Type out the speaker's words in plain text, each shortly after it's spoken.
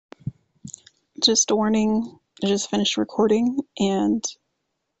Just a warning, I just finished recording and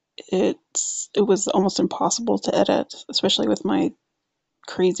it was almost impossible to edit, especially with my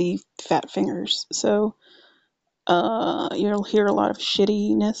crazy fat fingers. So you'll hear a lot of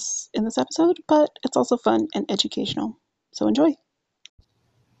shittiness in this episode, but it's also fun and educational. So enjoy.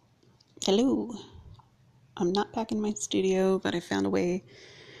 Hello. I'm not back in my studio, but I found a way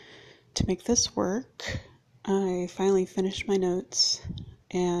to make this work. I finally finished my notes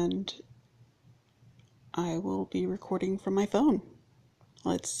and I will be recording from my phone.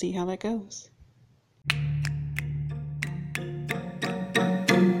 Let's see how that goes.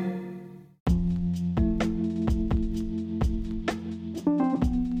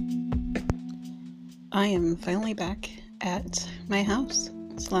 I am finally back at my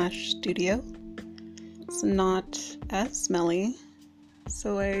house/studio. It's not as smelly,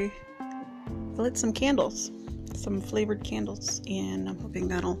 so I lit some candles, some flavored candles, and I'm hoping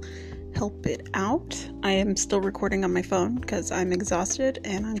that'll help it out. I am still recording on my phone because I'm exhausted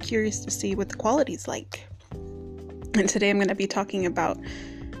and I'm curious to see what the quality's like. And today I'm going to be talking about,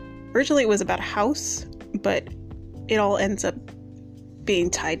 originally it was about a house, but it all ends up being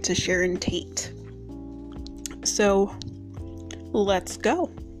tied to Sharon Tate. So let's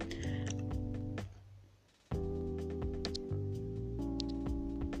go.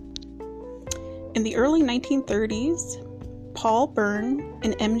 In the early 1930s, Paul Byrne,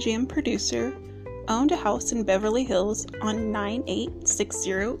 an MGM producer, owned a house in Beverly Hills on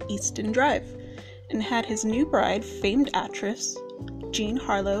 9860 Easton Drive and had his new bride, famed actress Jean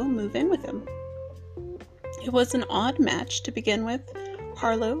Harlow, move in with him. It was an odd match to begin with.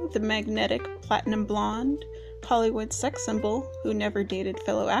 Harlow, the magnetic platinum blonde Hollywood sex symbol who never dated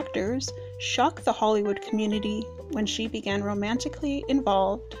fellow actors, shocked the Hollywood community when she became romantically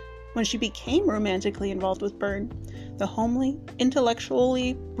involved with Byrne, the homely,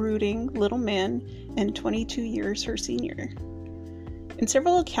 intellectually brooding little man and 22 years her senior. In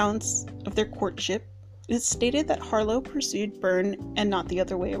several accounts of their courtship, it is stated that Harlow pursued Byrne and not the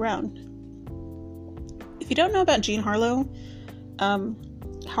other way around. If you don't know about Jean Harlow,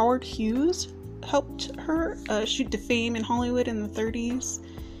 Howard Hughes helped her shoot to fame in Hollywood in the 30s,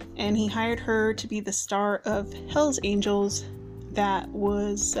 and he hired her to be the star of Hell's Angels that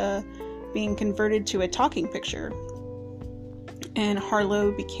was being converted to a talking picture. And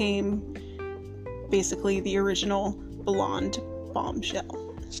Harlow became basically the original blonde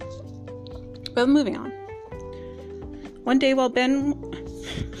bombshell. But moving on. One day while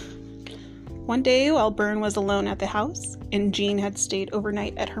Byrne was alone at the house and Jean had stayed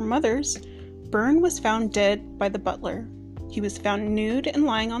overnight at her mother's, Byrne was found dead by the butler. He was found nude and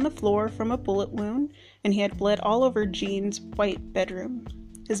lying on the floor from a bullet wound, and he had bled all over Jean's white bedroom.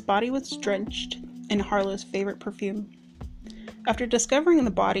 His body was drenched in Harlow's favorite perfume. After discovering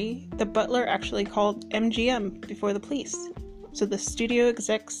the body, the butler actually called MGM before the police, so the studio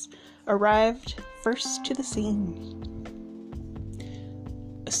execs arrived first to the scene.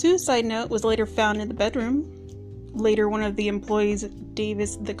 A suicide note was later found in the bedroom. Later, one of the employees,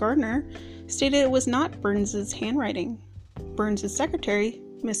 Davis the gardener, stated it was not Burns's handwriting. Burns's secretary,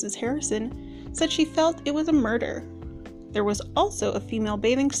 Mrs. Harrison, said she felt it was a murder. There was also a female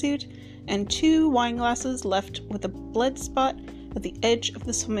bathing suit and 2 wine glasses left with a blood spot at the edge of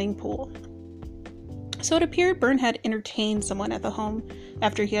the swimming pool. So it appeared Byrne had entertained someone at the home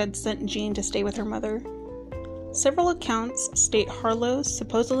after he had sent Jean to stay with her mother. Several accounts state Harlow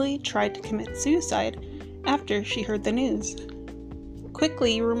supposedly tried to commit suicide after she heard the news.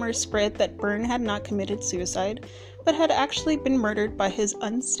 Quickly, rumors spread that Byrne had not committed suicide, but had actually been murdered by his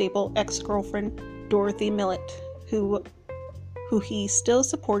unstable ex-girlfriend, Dorothy Millett, who he still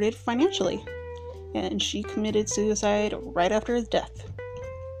supported financially, and she committed suicide right after his death.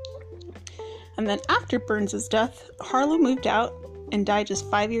 And then after Burns's death, Harlow moved out and died just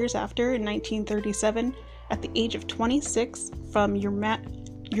 5 years after, in 1937, at the age of 26 from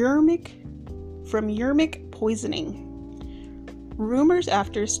urmic poisoning. Rumors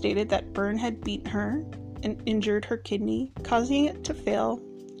after stated that Byrne had beaten her and injured her kidney, causing it to fail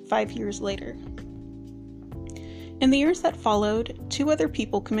 5 years later. In the years that followed, 2 other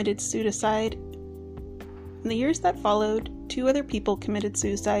people committed suicide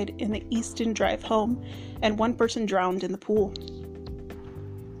in the Easton Drive home, and 1 person drowned in the pool.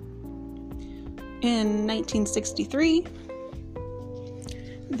 In 1963,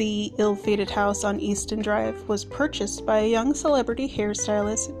 the ill-fated house on Easton Drive was purchased by a young celebrity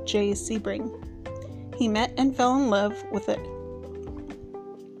hairstylist, Jay Sebring. He met and fell in love with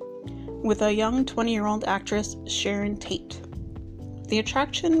a young 20-year-old actress, Sharon Tate. The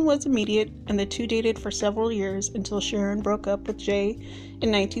attraction was immediate, and the two dated for several years until Sharon broke up with Jay in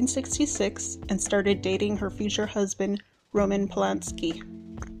 1966 and started dating her future husband, Roman Polanski.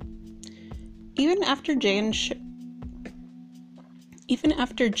 Even after Jay and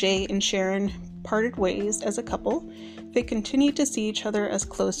Sharon parted ways as a couple, they continued to see each other as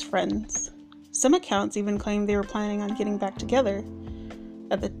close friends. Some accounts even claim they were planning on getting back together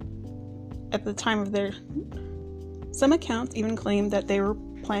Some accounts even claim that they were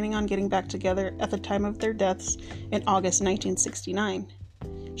planning on getting back together at the time of their deaths in August 1969.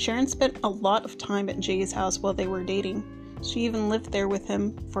 Sharon spent a lot of time at Jay's house while they were dating. She even lived there with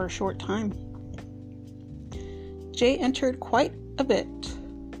him for a short time. Jay entertained quite a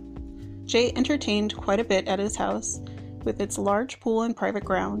bit at his house, with its large pool and private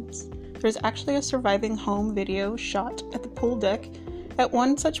grounds. There's actually a surviving home video shot at the pool deck at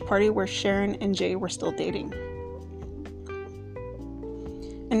one such party where Sharon and Jay were still dating.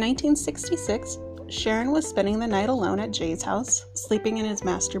 In 1966, Sharon was spending the night alone at Jay's house, sleeping in his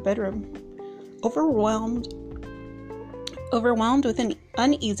master bedroom. Overwhelmed with an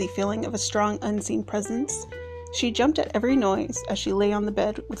uneasy feeling of a strong unseen presence, she jumped at every noise as she lay on the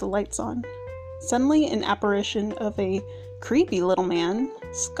bed with the lights on. Suddenly, an apparition of a creepy little man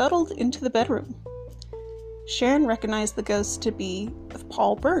scuttled into the bedroom. Sharon recognized the ghost to be of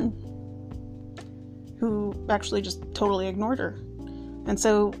Paul Byrne, who actually just totally ignored her, and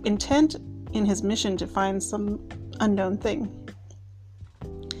so intent in his mission to find some unknown thing.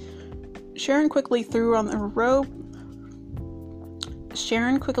 Sharon quickly threw on a robe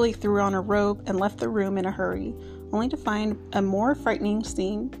and left the room in a hurry, only to find a more frightening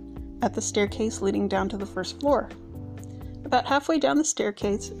scene at the staircase leading down to the first floor. About halfway down the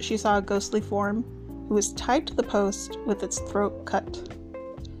staircase, she saw a ghostly form who was tied to the post with its throat cut.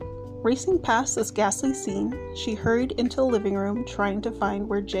 Racing past this ghastly scene, she hurried into the living room, trying to find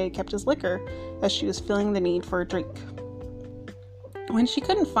where Jay kept his liquor, as she was feeling the need for a drink. When she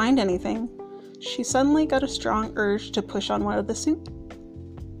couldn't find anything, she suddenly got a strong urge to push on one of the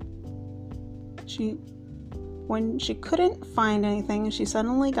When she couldn't find anything, she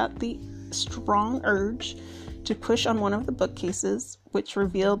suddenly got the strong urge to push on one of the bookcases, which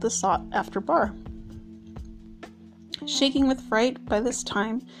revealed the sought-after bar. Shaking with fright by this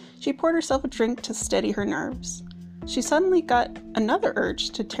time, she poured herself a drink to steady her nerves. She suddenly got another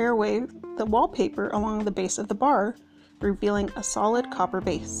urge to tear away the wallpaper along the base of the bar, revealing a solid copper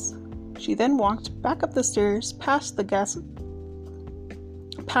base. She then walked back up the stairs, past the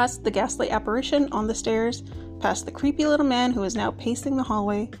ghastly apparition on the stairs, past the creepy little man who was now pacing the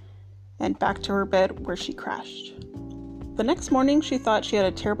hallway, and back to her bed where she crashed. The next morning, she thought she had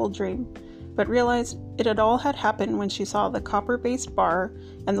a terrible dream, but realized it all had happened when she saw the copper-based bar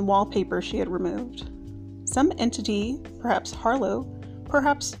and the wallpaper she had removed. Some entity, perhaps Harlow,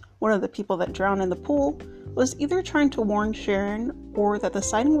 perhaps one of the people that drowned in the pool, was either trying to warn Sharon or that the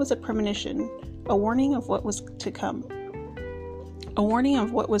sighting was a premonition, a warning of what was to come.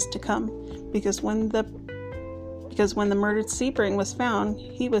 Because when the murdered Sebring was found,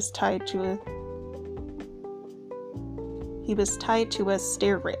 he was tied to a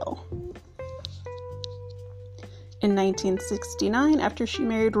stair rail. In 1969, after she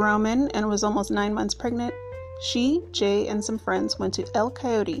married Roman and was almost 9 months pregnant, she, Jay, and some friends went to El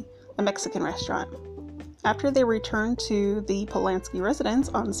Coyote, a Mexican restaurant. After they returned to the Polanski residence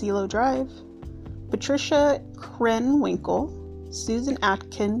on CeeLo Drive, Patricia Krenwinkel, Susan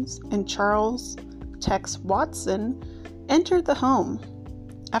Atkins, and Charles Tex Watson entered the home.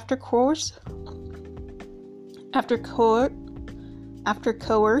 After coercing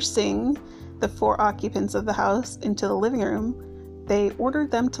the 4 occupants of the house into the living room, they ordered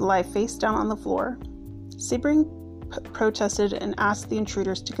them to lie face down on the floor. Sebring protested and asked the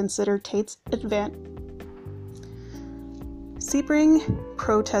intruders to consider Tate's advanced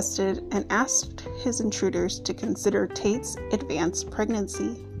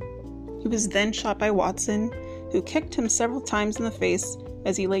pregnancy. He was then shot by Watson, who kicked him several times in the face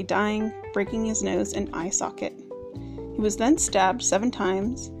as he lay dying, breaking his nose and eye socket. He was then stabbed 7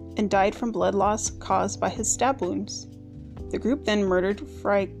 times and died from blood loss caused by his stab wounds. The group then murdered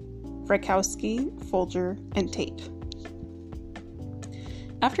Frykowski, Folger, and Tate.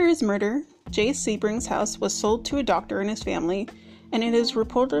 After his murder, Jay Sebring's house was sold to a doctor and his family, and it is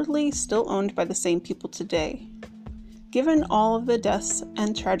reportedly still owned by the same people today. Given all of the deaths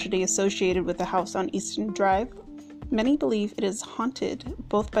and tragedy associated with the house on Easton Drive, many believe it is haunted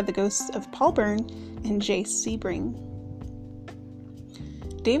both by the ghosts of Paul Byrne and Jay Sebring.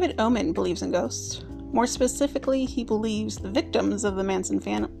 David Oman believes in ghosts. More specifically, he believes the victims of the Manson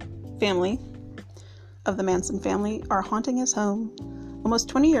family are haunting his home, Almost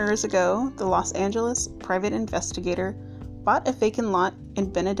 20 years ago, the Los Angeles private investigator bought a vacant lot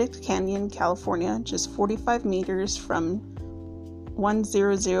in Benedict Canyon, California, just 45 meters from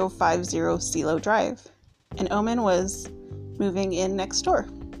 10050 CeeLo Drive, and Oman was moving in next door.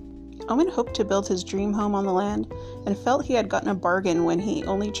 Oman hoped to build his dream home on the land and felt he had gotten a bargain when he was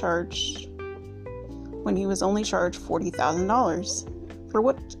only charged $40,000 for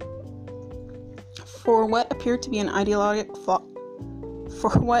what appeared to be an idyllic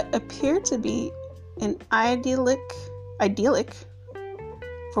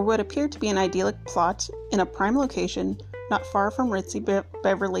plot in a prime location not far from ritzy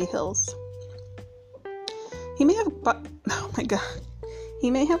Beverly Hills. He may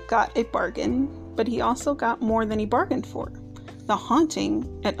have got a bargain, but he also got more than he bargained for. The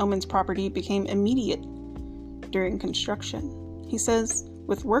haunting at Oman's property became immediate during construction. He says,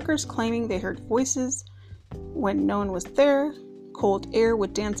 with workers claiming they heard voices when no one was there, cold air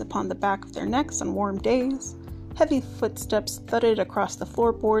would dance upon the back of their necks on warm days, heavy footsteps thudded across the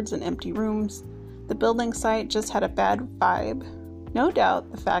floorboards in empty rooms. The building site just had a bad vibe. No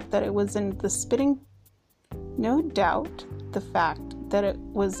doubt the fact that it was in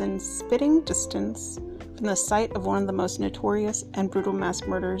spitting distance from the site of one of the most notorious and brutal mass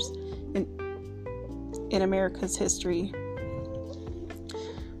murders in America's history.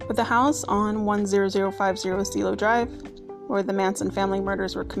 But the house on 10050 CeeLo Drive, where the Manson family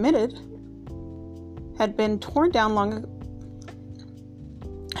murders were committed, had been torn down long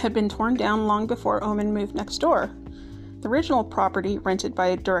before Oman moved next door. The original property, rented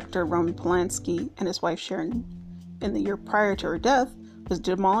by director Roman Polanski and his wife Sharon in the year prior to her death, was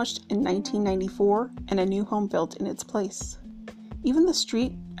demolished in 1994 and a new home built in its place. Even the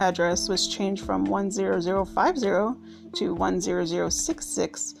street address was changed from 10050 to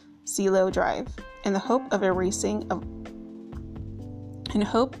 10066 CeeLo Drive in hope of erasing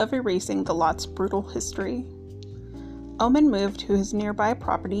the lot's brutal history. Oman moved to his nearby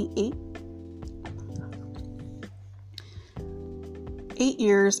property 8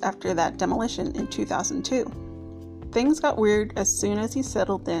 years after that demolition in 2002. Things got weird as soon as he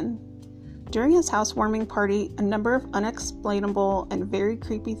settled in. During his housewarming party, a number of unexplainable and very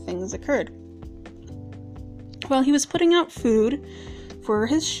creepy things occurred. While he was putting out food for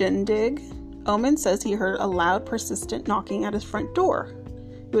his shindig, Oman says he heard a loud, persistent knocking at his front door.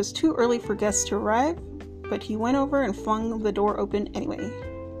 It was too early for guests to arrive, but he went over and flung the door open anyway.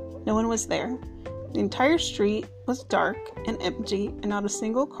 No one was there. The entire street was dark and empty and not a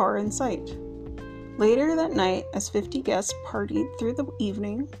single car in sight. Later that night, as 50 guests partied through the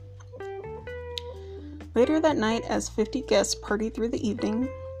evening,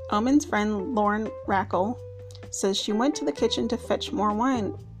 Oman's friend Lauren Rackle says she went to the kitchen to fetch more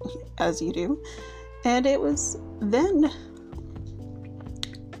wine, as you do, and it was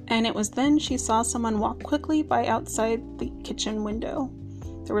then she saw someone walk quickly by outside the kitchen window.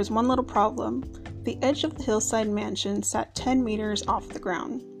 There was one little problem. The edge of the hillside mansion sat 10 meters off the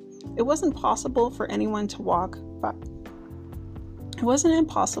ground. It wasn't possible for anyone to walk by. It wasn't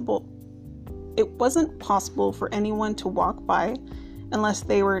possible for anyone to walk by unless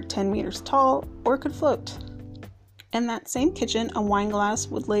they were 10 meters tall or could float. In that same kitchen, a wine glass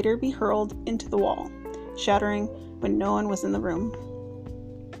would later be hurled into the wall, shattering when no one was in the room.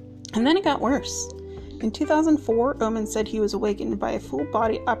 And then it got worse. In 2004, Oman said he was awakened by a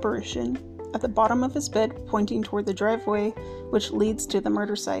full-body apparition at the bottom of his bed pointing toward the driveway which leads to the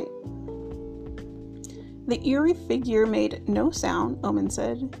murder site. The eerie figure made no sound, Oman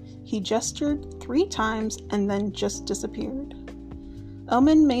said. He gestured 3 times and then just disappeared.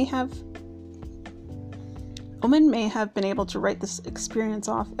 Oman may have been able to write this experience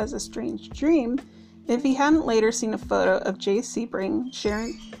off as a strange dream if he hadn't later seen a photo of Jay Sebring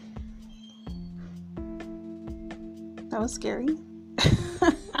sharing... That was scary.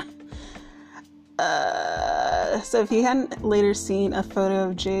 So if he hadn't later seen a photo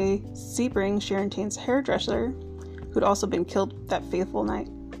of Jay Sebring, Sharon Tane's hairdresser, who'd also been killed that fateful night,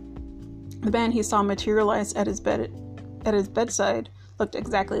 the man he saw materialize at his bedside looked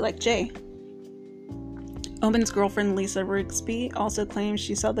exactly like Jay. Oman's girlfriend Lisa Rigsby also claims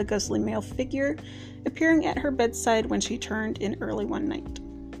she saw the ghostly male figure appearing at her bedside when she turned in early one night.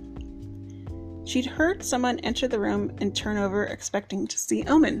 She'd heard someone enter the room and turn over expecting to see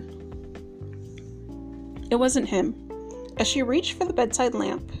Oman. It wasn't him. As she reached for the bedside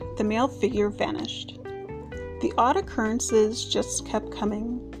lamp, the male figure vanished. The odd occurrences just kept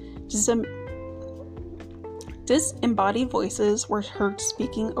coming. Disembodied voices were heard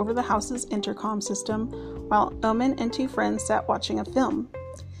speaking over the house's intercom system while Oman and 2 friends sat watching a film.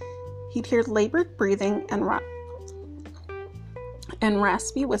 He'd hear labored breathing and and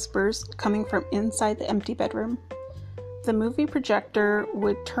raspy whispers coming from inside the empty bedroom. The movie projector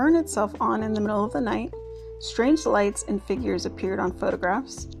would turn itself on in the middle of the night. Strange lights and figures appeared on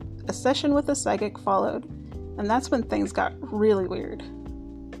photographs. A session with a psychic followed, and that's when things got really weird.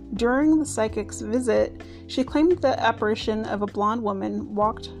 During the psychic's visit, she claimed the apparition of a blonde woman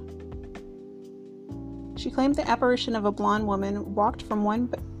walked from one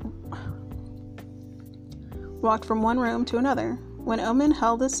room to another. When Omen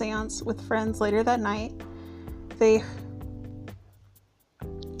held a seance with friends later that night, they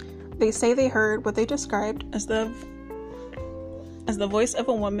say they heard what they described as the voice of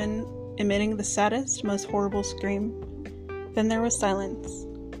a woman emitting the saddest, most horrible scream. Then there was silence.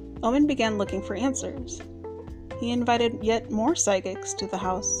 Omen began looking for answers. He invited yet more psychics to the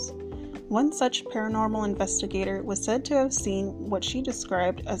house. One such paranormal investigator was said to have seen what she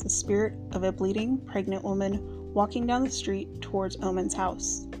described as the spirit of a bleeding, pregnant woman walking down the street towards Omen's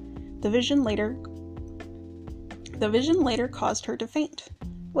house. The vision later caused her to faint.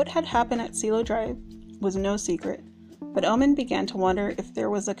 What had happened at CeeLo Drive was no secret, but Omen began to wonder if there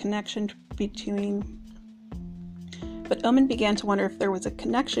was a connection between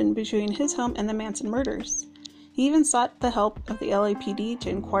his home and the Manson murders. He even sought the help of the LAPD to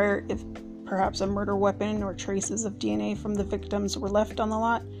inquire if perhaps a murder weapon or traces of DNA from the victims were left on the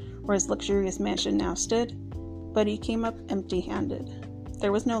lot where his luxurious mansion now stood, but he came up empty-handed.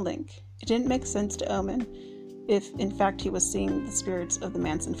 There was no link. It didn't make sense to Omen if, in fact, he was seeing the spirits of the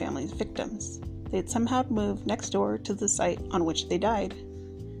Manson family's victims. They had somehow moved next door to the site on which they died.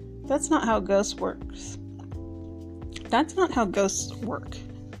 That's not how ghosts work.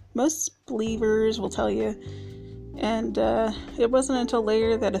 Most believers will tell you, and it wasn't until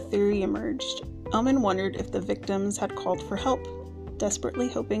later that a theory emerged. Omen wondered if the victims had called for help, desperately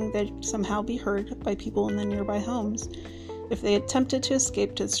hoping they'd somehow be heard by people in the nearby homes if they attempted to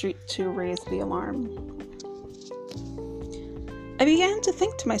escape to the street to raise the alarm. I began to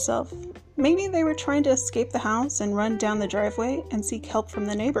think to myself, maybe they were trying to escape the house and run down the driveway and seek help from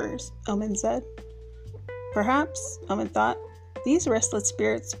the neighbors, Omen said. Perhaps, Omen thought, these restless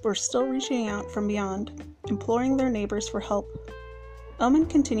spirits were still reaching out from beyond, imploring their neighbors for help. Omen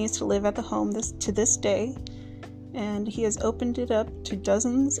continues to live at the home to this day, and he has opened it up to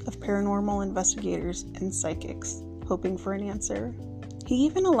dozens of paranormal investigators and psychics, hoping for an answer. He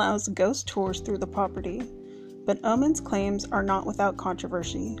even allows ghost tours through the property, but Omen's claims are not without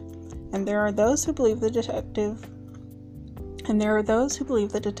controversy, and there are those who believe the detective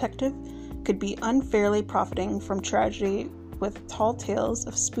could be unfairly profiting from tragedy with tall tales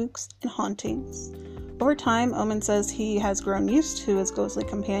of spooks and hauntings. Over time, Omen says he has grown used to his ghostly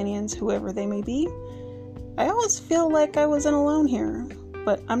companions, whoever they may be. I always feel like I wasn't alone here,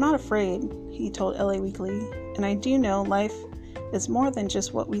 but I'm not afraid, he told LA Weekly, and I do know life is more than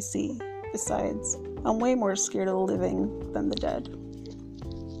just what we see. Besides, I'm way more scared of the living than the dead.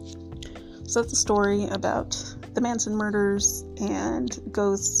 So that's a story about the Manson murders and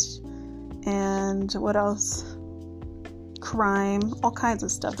ghosts and what else? Crime, all kinds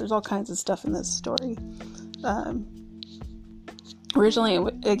of stuff. There's all kinds of stuff in this story.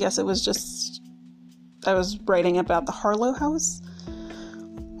 Originally, I guess it was just, I was writing about the Harlow house,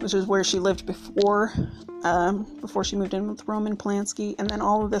 which is where she lived before she moved in with Roman Polanski, and then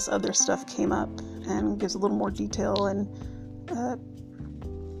all of this other stuff came up and gives a little more detail and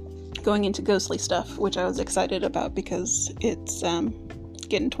going into ghostly stuff, which I was excited about because it's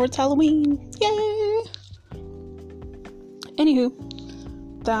getting towards Halloween. Yay! Anywho,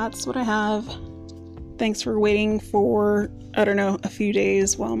 that's what I have. Thanks for waiting for, a few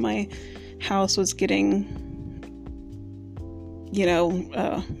days while my house was getting,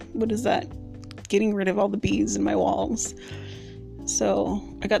 getting rid of all the bees in my walls. So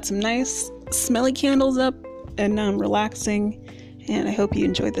I got some nice smelly candles up and now I'm relaxing, and I hope you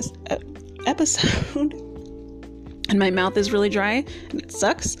enjoyed this episode. And my mouth is really dry and it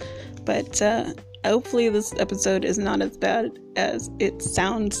sucks, but hopefully this episode is not as bad as it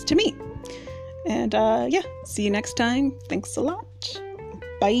sounds to me. And see you next time. Thanks a lot.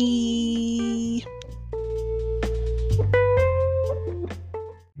 Bye.